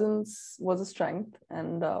my presence was a strength,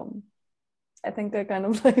 and I think I kind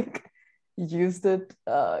of like used it,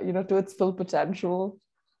 to its full potential.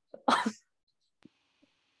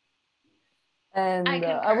 And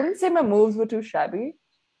I wouldn't say my moves were too shabby.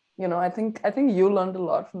 You know, I think you learned a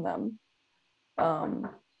lot from them.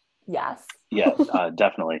 Yes. Yeah,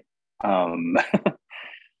 definitely.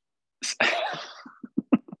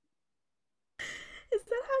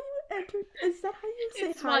 Is that how you say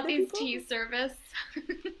it's hi to people? tea service.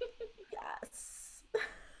 Yes.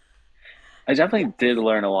 I definitely did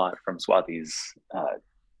learn a lot from Swati's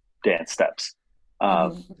dance steps.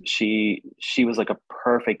 She was like a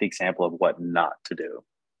perfect example of what not to do.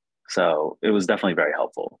 So it was definitely very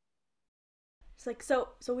helpful. It's like so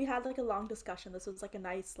we had like a long discussion. This was like a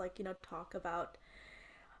nice talk about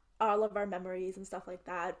all of our memories and stuff like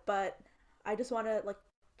that. But I just want to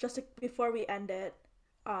before we end it,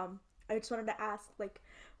 I just wanted to ask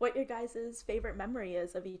what your guys' favorite memory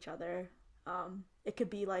is of each other. It could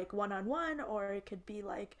be like one-on-one, or it could be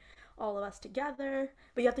like all of us together,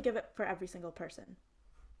 but you have to give it for every single person.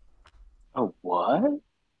 Oh, what?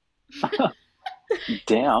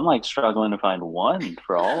 Damn, I'm like struggling to find one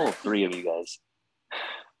for all three of you guys.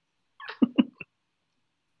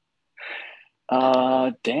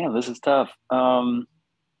 Damn, this is tough. I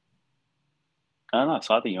don't know.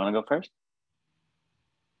 Swati, you want to go first?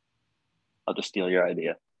 I'll just steal your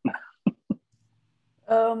idea.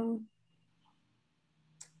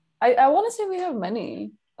 I want to say we have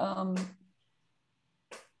many. I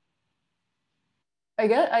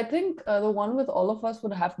think the one with all of us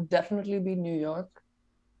would have to definitely be New York,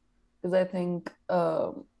 because I think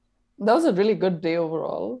that was a really good day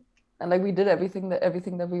overall, and like we did everything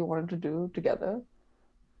that we wanted to do together.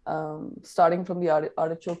 Starting from the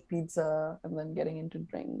artichoke pizza, and then getting into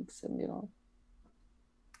drinks, and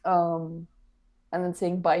and then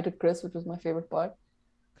saying bye to Chris, which was my favorite part.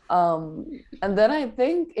 And then I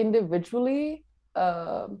think individually,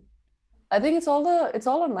 I think it's all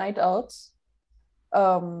the night outs.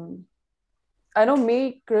 I know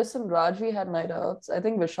me, Chris, and Raj, we had night outs. I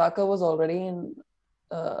think Vishaka was already in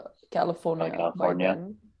California by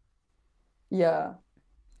then. Yeah.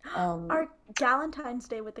 Our Galentine's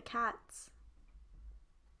Day with the cats.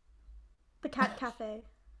 The cat cafe.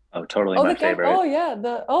 Oh, totally my favorite. Oh yeah,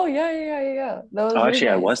 That was actually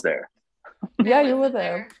nice. I was there. Yeah, you were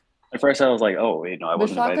there. At first I was like, oh wait, no, I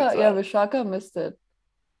wasn't invited to that. Vishaka missed it.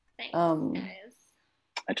 Thanks, guys.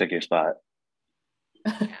 I took your spot.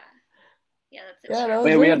 Yeah, that's it. Yeah,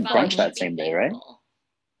 wait, we had brunch that same day, right?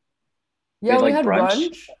 Yeah, we had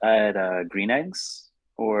brunch at Green Eggs,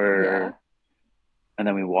 and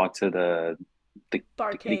then we walked to the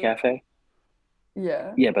kitty cafe.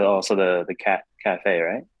 Yeah, but also the cat cafe,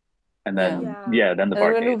 right? And then then the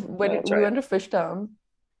barcade. We went to Fishtown.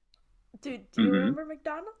 Dude, do you remember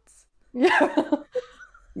McDonald's? Yeah.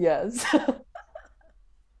 Yes.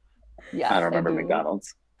 Yeah, I don't remember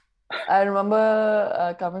McDonald's. I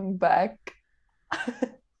remember coming back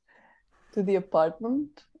to the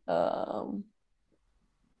apartment. I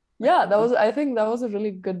think that was a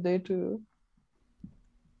really good day too.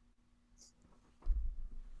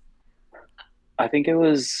 I think there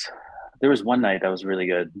was one night that was really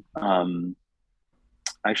good.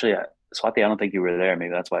 Actually, Swati, I don't think you were there.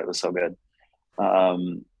 Maybe that's why it was so good.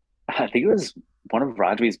 I think it was one of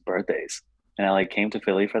Rajvi's birthdays, and I came to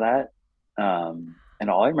Philly for that. And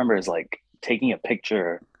all I remember is taking a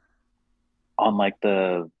picture on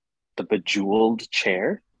the bejeweled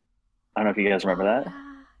chair. I don't know if you guys remember that.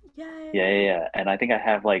 Yeah. And I think I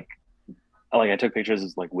have I took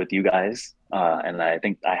pictures with you guys, and I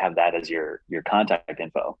think I have that as your contact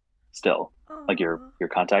info still, your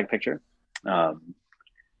contact picture.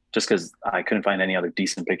 Just because I couldn't find any other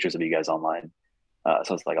decent pictures of you guys online,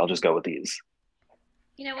 so it's I'll just go with these.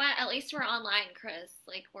 You know what? At least we're online, Chris.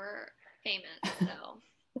 We're famous, so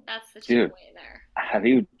that's the takeaway there. Have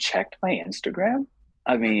you checked my Instagram?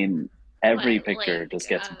 I mean, every picture just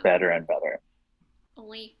gets better and better.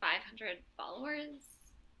 Only 500 followers.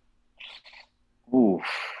 Ooh,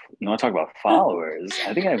 you want to talk about followers?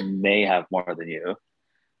 I think I may have more than you.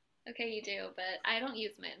 Okay, you do, but I don't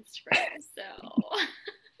use my Instagram, so.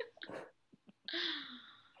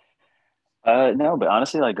 No, but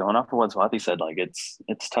honestly, like going off of what Swati said, like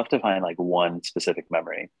it's tough to find like one specific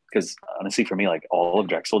memory because honestly, for me, like all of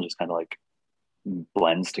Drexel just kind of like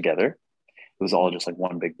blends together. It was all just like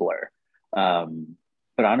one big blur. Um,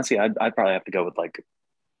 but honestly, I'd probably have to go with like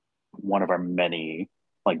one of our many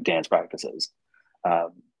like dance practices,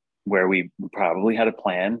 um, where we probably had a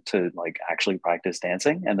plan to like actually practice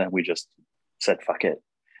dancing, and then we just said fuck it,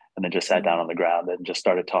 and then just sat down Mm. on the ground and just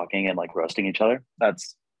started talking and like roasting each other.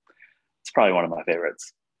 That's it's probably one of my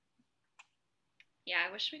favorites. Yeah,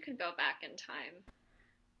 I wish we could go back in time.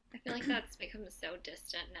 I feel like that's become so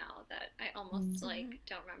distant now that I almost Mm. like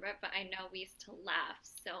don't remember it, but I know we used to laugh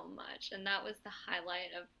so much, and that was the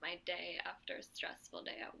highlight of my day after a stressful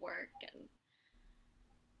day at work and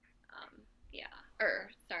yeah, or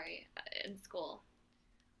sorry, in school.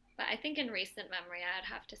 But I think in recent memory, I'd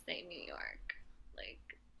have to say New York. Like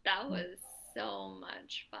that was so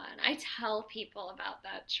much fun. I tell people about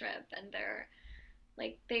that trip, and they're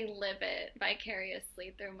like they live it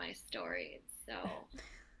vicariously through my stories. So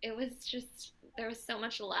it was just there was so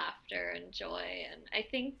much laughter and joy, and I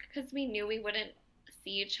think because we knew we wouldn't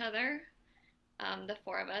see each other, the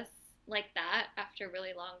four of us like that after a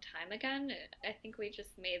really long time again. I think we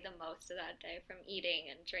just made the most of that day from eating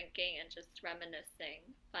and drinking and just reminiscing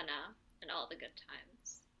funna and all the good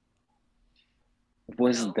times.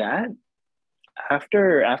 Was So that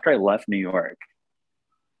after I left New York?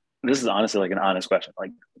 This is honestly like an honest question.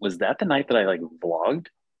 Like, was that the night that I like vlogged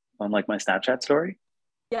on like my Snapchat story?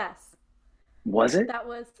 Yes, Was it? that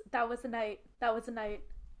was the night. That was the night.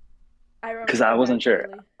 I Because remember I it very wasn't sure.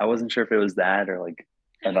 clearly. I wasn't sure if it was that or like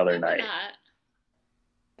I another remember night. that.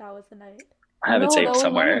 That was the night. I have it No, that saved was not the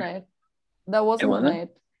somewhere. night. That It wasn't the wasn't? night.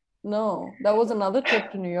 No, that was another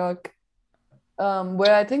trip to New York,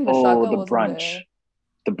 where I think Oh, Vishaka wasn't there.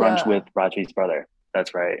 the brunch with Yeah. Raji's brother.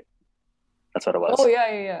 That's right. That's what it Oh, was. yeah,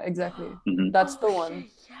 yeah, yeah, exactly. Hmm. That's Oh the one.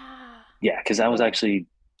 shit, yeah. Yeah, because I was Yeah. actually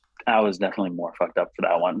I was definitely more fucked up for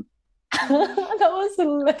that one. Mhm. That was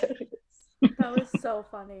hilarious. That was so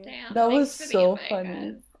funny. Damn, That was thanks for the so invite,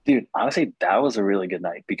 funny. guys. Dude, honestly, that was a really good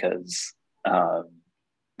night because um,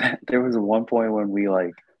 there was one point when we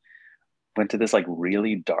like went to this like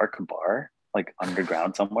really dark bar, like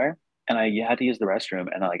underground somewhere, and I had to use the restroom.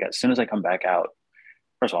 And like as soon as I come back out,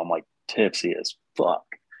 first of all, I'm like tipsy as fuck,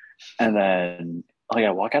 and then like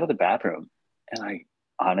I walk out of the bathroom, and I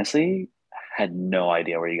honestly had no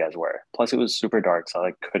idea where you guys were. Plus, it was super dark, so I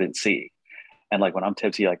like couldn't see. And like when I'm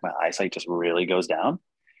tipsy, like my eyesight just really goes down,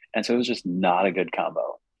 and so it was just not a good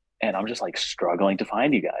combo. And I'm just like struggling to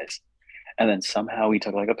find you guys. And then somehow we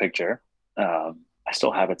took like a picture. I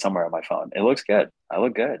still have it somewhere on my phone. It looks good. I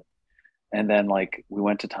look good. And then like we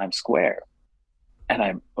went to Times Square, and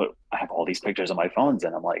I have all these pictures on my phones,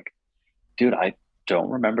 and I'm like, dude, I don't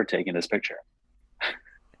remember taking this picture.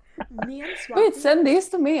 Me and Wait, Swati. send these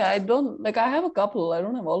to me. I don't like I have a couple. I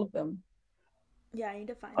don't have all of them. Yeah, I need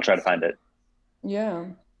to find I'll try to those find too. it. Yeah.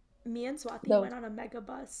 Me and Swati That went was, on a mega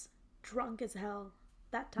bus, drunk as hell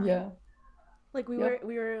that time. yeah. Like we were Yep.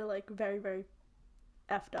 we were like very very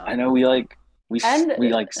effed I up know we like And we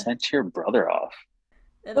like sent your brother off.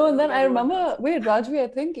 in no, the and then I regular bus. remember, wait, Rajvi, I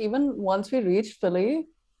think even once we reached Philly,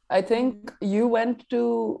 I Hmm. think you went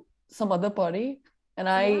to some other party and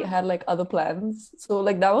I Yeah, had like other plans. So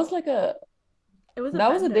like that was like a it was a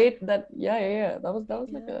that was a bender. date that yeah, yeah, yeah. That was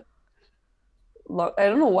like Yeah, a long, I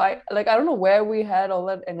don't know yeah. why, like I don't know where we had all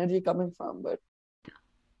that energy coming from, but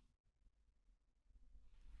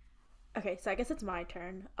Okay, so I guess it's my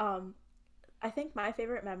turn. I think my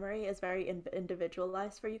favorite memory is very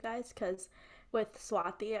individualized for you guys because with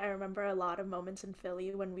Swati, I remember a lot of moments in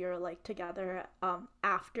Philly when we were like together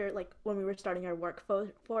after like when we were starting our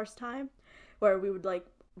workforce time where we would like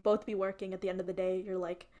both be working at the end of the day. You're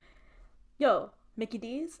like, yo, Mickey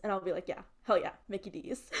D's? And I'll be like, yeah, hell yeah, Mickey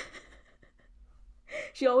D's.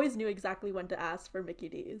 She always knew exactly when to ask for Mickey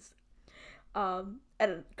D's.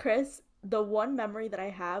 And Chris, the one memory that I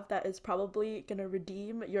have that is probably gonna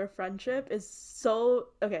redeem your friendship is so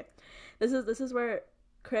okay. This is where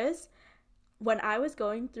Chris, when I was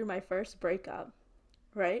going through my first breakup,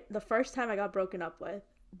 right? The first time I got broken up with,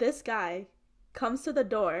 this guy comes to the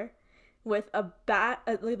door with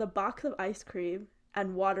like a box of ice cream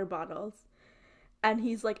and water bottles, and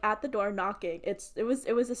he's like at the door knocking. It was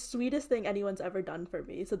the sweetest thing anyone's ever done for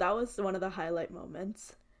me. So that was one of the highlight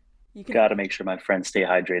moments. You can Got to make sure my friends stay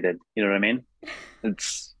hydrated. You know what I mean?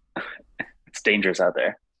 It's it's dangerous out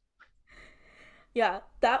there. Yeah,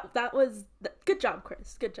 that was good job,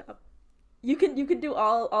 Chris. Good job. You can do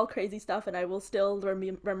all crazy stuff, and I will still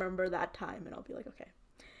remember that time, and I'll be like, okay,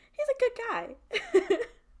 he's a good guy.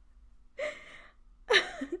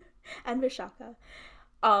 And Vishaka.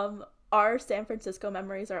 Um, our San Francisco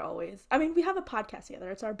memories are always, I mean, we have a podcast together.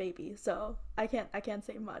 It's our baby, so I can't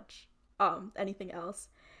say much anything else.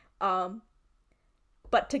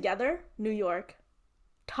 But together, New York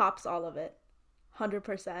tops all of it.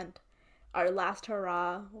 100%. Our last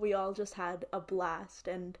hurrah, we all just had a blast,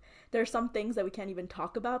 and there's some things that we can't even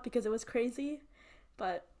talk about because it was crazy,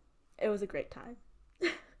 but it was a great time.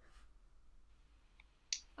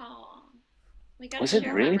 Oh, we got Was it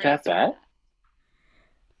really that bad?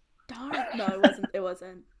 Darn. No, it wasn't. It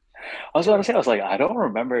wasn't. I was about to say, I was like, I don't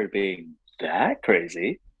remember it being that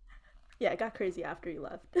crazy. Yeah, it got crazy after you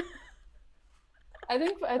left. I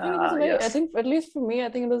think it was very, Yes. I think at least for me, I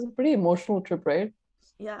think it was a pretty emotional trip, right?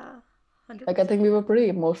 Yeah, 100%. Like I think we were pretty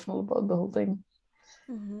emotional about the whole thing.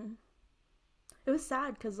 Mm-hmm. It was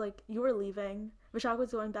sad because like you were leaving, Vishak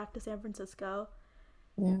was going back to San Francisco.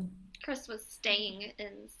 Yeah. Chris was staying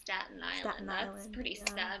in Staten Island. Staten That's Island, pretty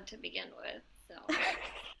yeah. sad to begin with. So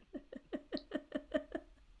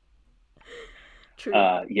True.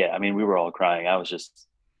 Yeah, I mean, we were all crying. I was just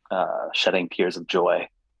shedding tears of joy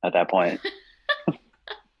at that point.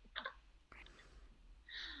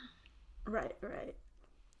 Right.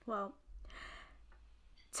 Well,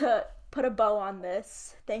 to put a bow on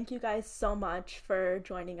this, thank you guys so much for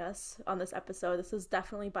joining us on this episode. This is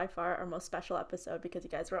definitely by far our most special episode because you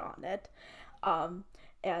guys were on it.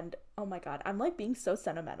 And oh my god, I'm like being so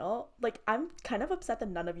sentimental. Like I'm kind of upset that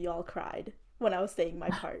none of you all cried when I was saying my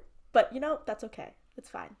part. But you know, that's okay. It's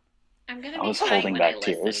fine. I'm gonna I be was crying holding when I back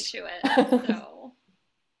listen tears. to it. So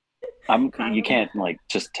Crying You can't like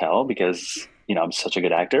just tell because I'm such a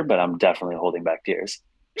good actor, but I'm definitely holding back tears.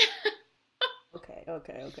 Okay.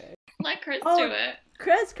 let Chris Oh, do it.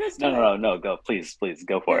 Chris, do it. No, go, please,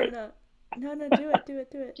 go for it. No, do it. Do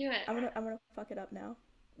it. I'm gonna fuck it up now.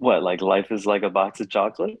 What, like life is like a box of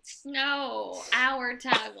chocolates? No, our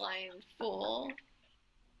tagline, fool.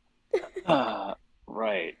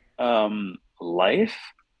 Right. Life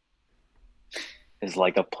is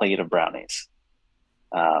like a plate of brownies.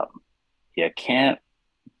 You can't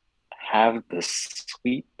have the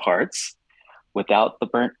sweet parts without the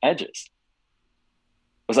burnt edges.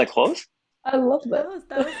 Was that close? I love that.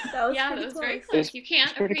 That was Yeah, pretty that was very close. close. You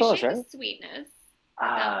can't pretty appreciate close, right? the sweetness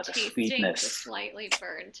without The tasting the sweetness. slightly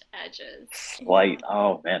burnt edges. Slight.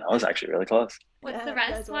 Oh man, I was actually really close. What's Yeah, the you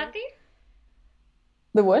rest, guys were. Swati?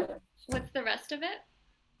 The what? What's the rest of it?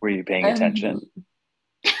 Were you paying attention?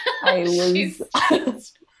 I was She's-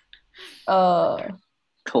 I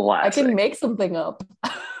Classic. can make something up.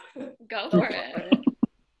 Go for it.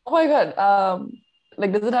 Oh my god.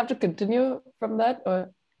 Like does it have to continue from that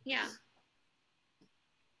or Yeah.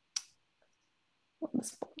 on the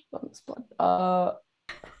spot?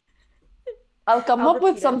 I'll come I'll up with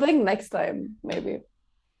repeat it. something next time, maybe.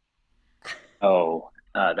 Oh,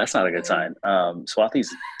 that's not a good sign.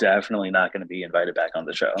 Swati's definitely not going to be invited back on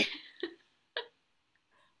the show.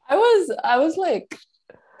 I was like,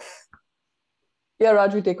 yeah,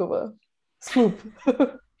 Raju, take over. Swoop.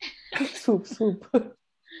 swoop.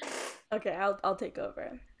 Okay, I'll take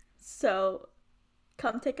over. So,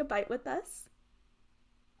 come take a bite with us.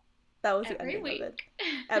 That was the Every ending of it.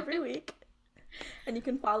 week. Every week. And you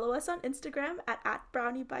can follow us on Instagram at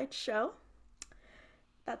 @BrownieBitesShow.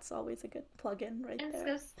 That's always a good plug-in right And,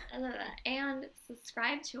 there. and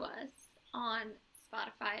subscribe to us on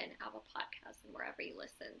Spotify and Apple Podcasts and wherever you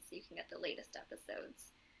listen so you can get the latest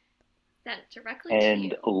episodes sent directly to And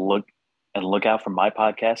you. look out for my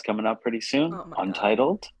podcast coming up pretty soon, Oh my God.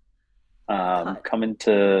 Untitled. Cut. Coming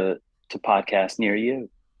to podcast near you.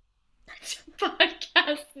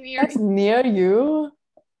 Podcast near That's near you.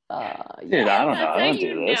 Dude, I don't know. That's I how don't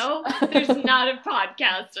you do this. know there's not a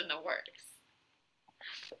podcast in the works.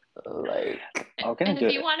 Like I'm gonna And do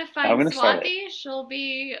if you it. want to I'm find gonna start Swati, she'll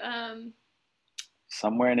be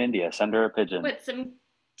Somewhere in India. Send her a pigeon. with some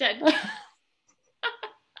dead.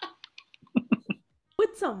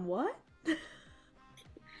 With some what?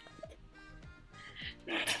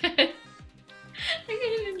 I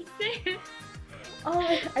can't even say it. Oh,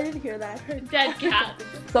 I didn't hear that. I heard Dead cat.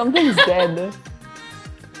 something's dead.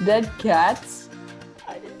 Dead cats.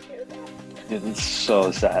 I didn't hear that. Dude, it's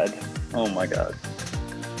so sad. Oh my god.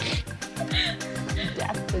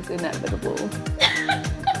 Death is inevitable.